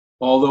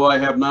although I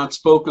have not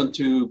spoken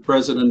to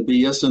President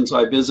Biya since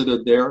I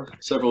visited there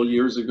several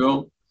years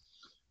ago.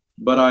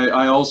 But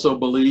I also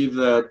believe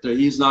that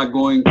he's not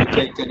going to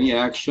take any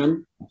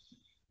action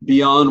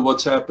beyond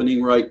what's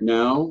happening right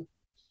now.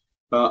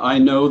 I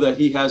know that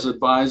he has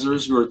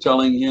advisors who are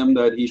telling him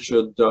that he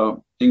should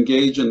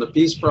engage in the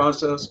peace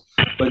process,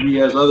 but he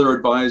has other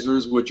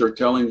advisors which are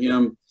telling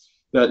him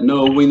that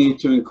no, we need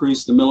to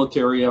increase the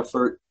military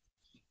effort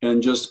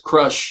and just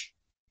crush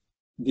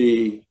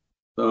the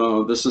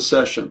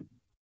secession.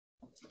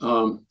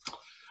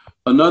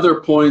 Another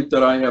point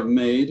that I have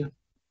made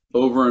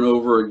over and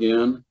over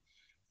again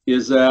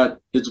is that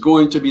it's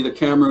going to be the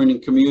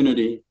Cameroonian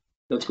community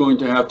that's going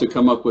to have to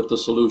come up with the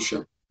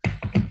solution.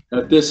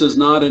 That this is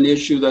not an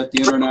issue that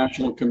the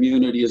international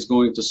community is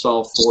going to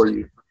solve for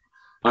you.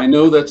 I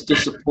know that's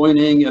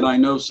disappointing, and I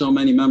know so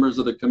many members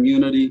of the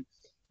community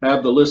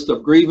have the list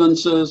of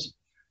grievances,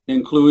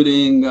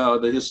 including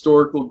the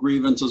historical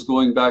grievances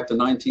going back to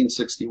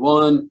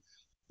 1961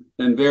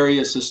 and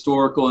various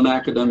historical and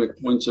academic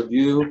points of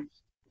view.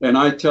 And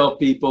I tell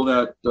people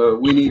that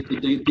we need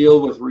to deal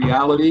with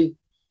reality,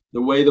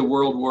 the way the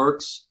world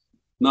works,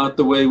 not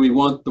the way we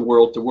want the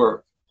world to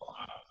work.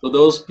 So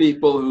those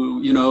people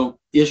who,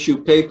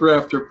 issue paper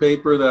after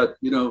paper that,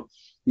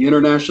 the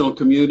international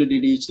community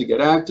needs to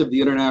get active,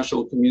 the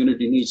international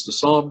community needs to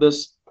solve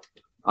this,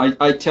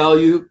 I tell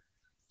you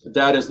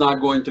that is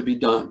not going to be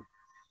done.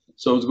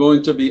 So it's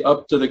going to be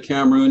up to the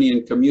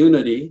Cameroonian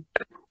community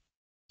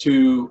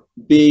to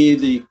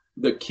be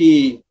the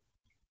key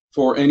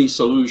for any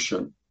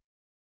solution.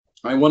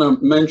 I want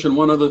to mention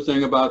one other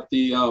thing about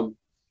the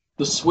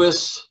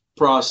Swiss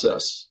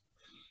process.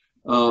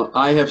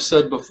 I have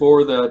said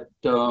before that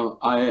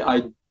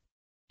I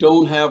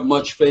don't have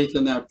much faith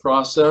in that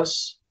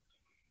process.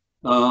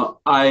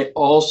 I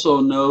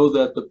also know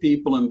that the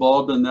people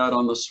involved in that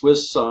on the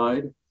Swiss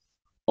side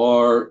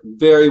are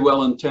very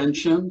well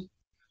intentioned.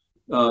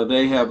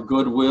 They have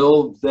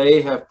goodwill.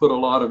 They have put a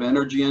lot of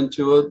energy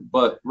into it,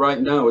 but right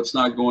now it's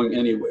not going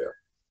anywhere.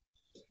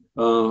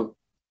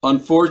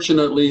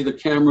 Unfortunately, the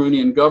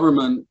Cameroonian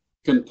government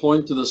can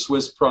point to the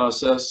Swiss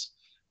process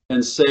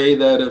and say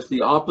that if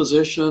the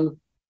opposition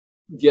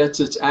gets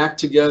its act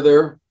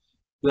together,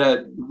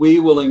 that we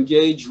will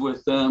engage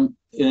with them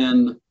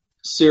in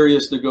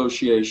serious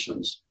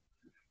negotiations.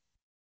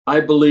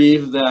 I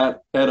believe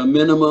that at a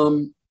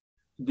minimum,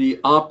 the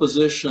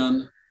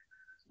opposition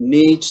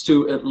needs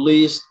to at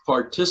least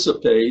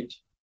participate,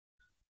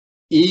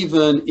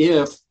 even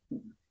if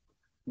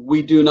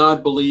we do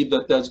not believe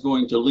that that's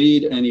going to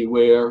lead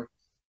anywhere,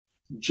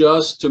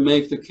 just to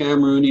make the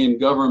Cameroonian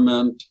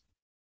government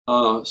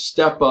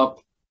step up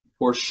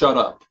or shut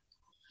up.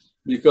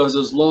 Because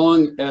as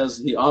long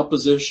as the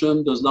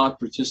opposition does not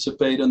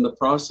participate in the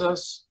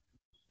process,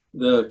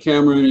 the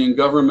Cameroonian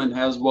government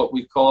has what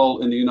we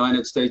call in the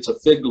United States a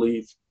fig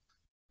leaf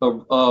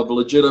of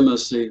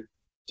legitimacy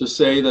to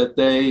say that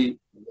they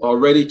are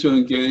ready to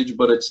engage,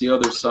 but it's the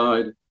other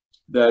side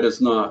that is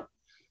not.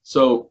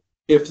 So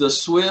if the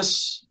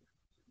Swiss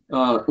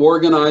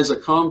organize a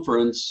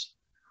conference,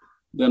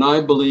 then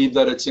I believe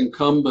that it's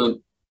incumbent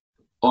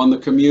on the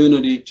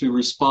community to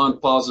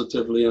respond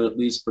positively and at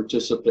least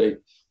participate,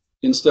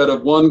 instead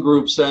of one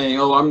group saying,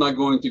 oh, I'm not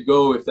going to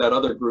go if that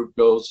other group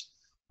goes,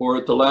 or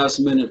at the last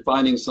minute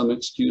finding some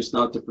excuse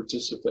not to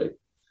participate.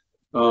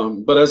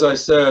 But as I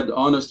said,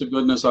 honest to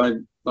goodness,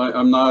 I'm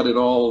not at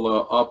all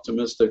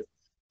optimistic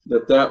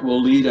that that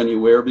will lead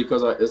anywhere,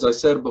 because as I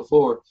said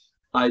before,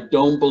 I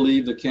don't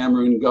believe the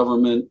Cameroon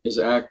government is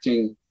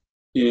acting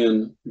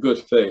in good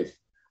faith.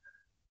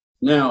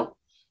 Now,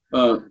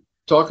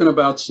 talking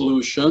about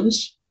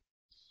solutions,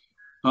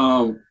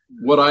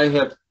 what I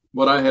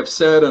have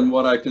said and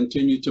what I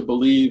continue to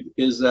believe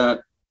is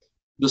that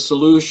the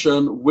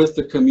solution with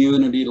the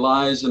community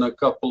lies in a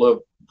couple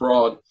of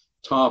broad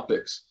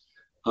topics.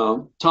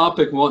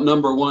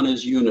 Number one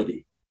is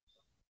unity.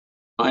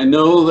 I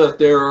know that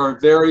there are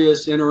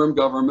various interim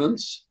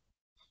governments.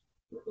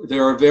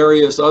 There are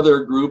various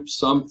other groups.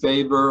 Some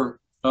favor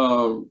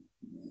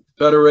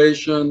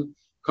federation,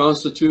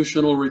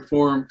 constitutional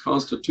reform,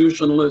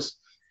 constitutionalist,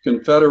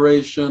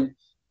 confederation,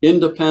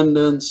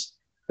 independence,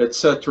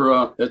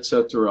 etc.,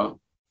 etc.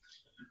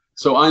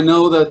 So I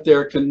know that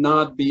there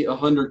cannot be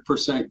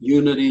 100%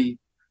 unity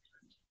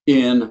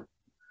in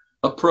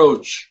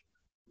approach,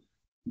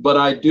 but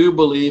I do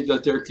believe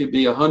that there could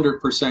be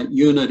 100%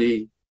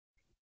 unity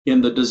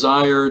in the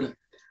desired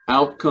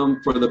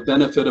outcome for the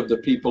benefit of the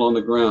people on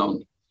the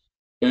ground.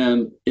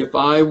 And if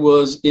I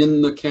was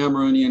in the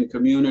Cameroonian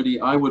community,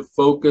 I would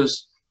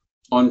focus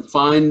on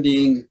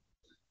finding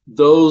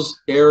those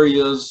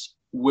areas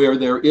where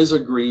there is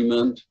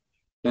agreement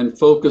and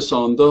focus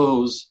on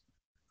those,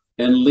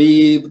 and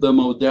leave the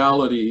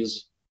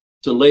modalities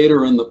to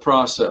later in the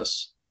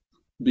process.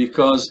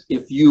 Because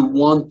if you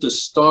want to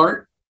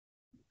start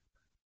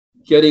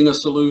getting a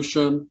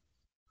solution,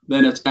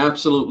 then it's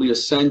absolutely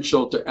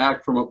essential to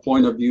act from a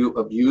point of view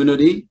of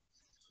unity.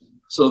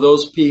 So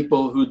those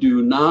people who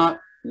do not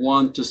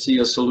want to see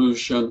a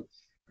solution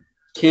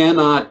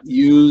cannot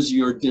use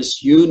your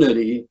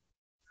disunity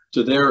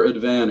to their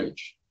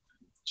advantage.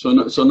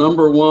 So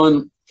number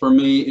one for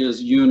me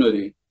is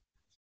unity.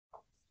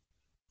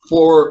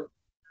 For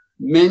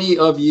many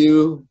of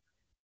you,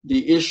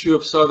 the issue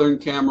of Southern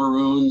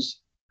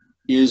Cameroons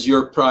is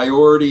your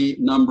priority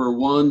number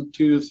 1,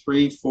 2,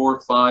 3,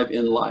 4, 5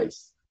 in life.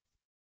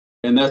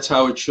 And that's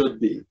how it should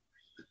be.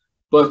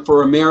 But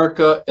for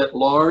America at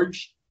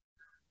large,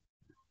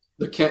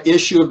 the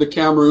issue of the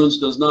Cameroons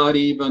does not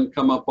even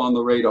come up on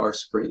the radar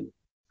screen.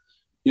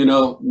 You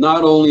know,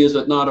 not only is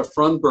it not a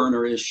front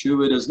burner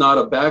issue, it is not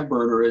a back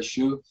burner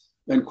issue.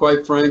 And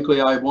quite frankly,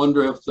 I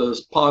wonder if the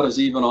pot is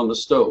even on the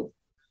stove.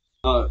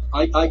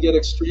 I get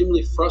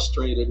extremely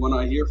frustrated when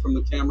I hear from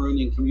the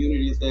Cameroonian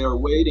community that they are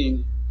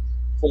waiting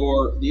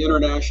for the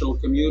international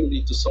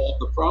community to solve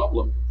the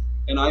problem.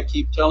 And I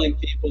keep telling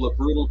people the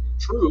brutal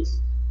truth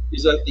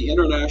is that the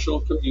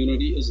international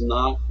community is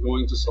not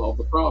going to solve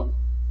the problem.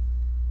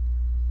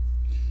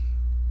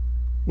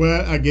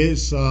 Well, I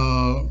guess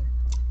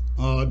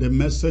the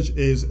message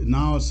is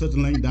now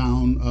settling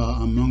down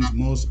amongst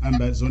most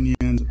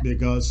Amazonians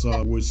because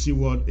we see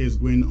what is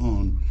going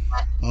on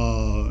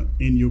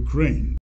in Ukraine.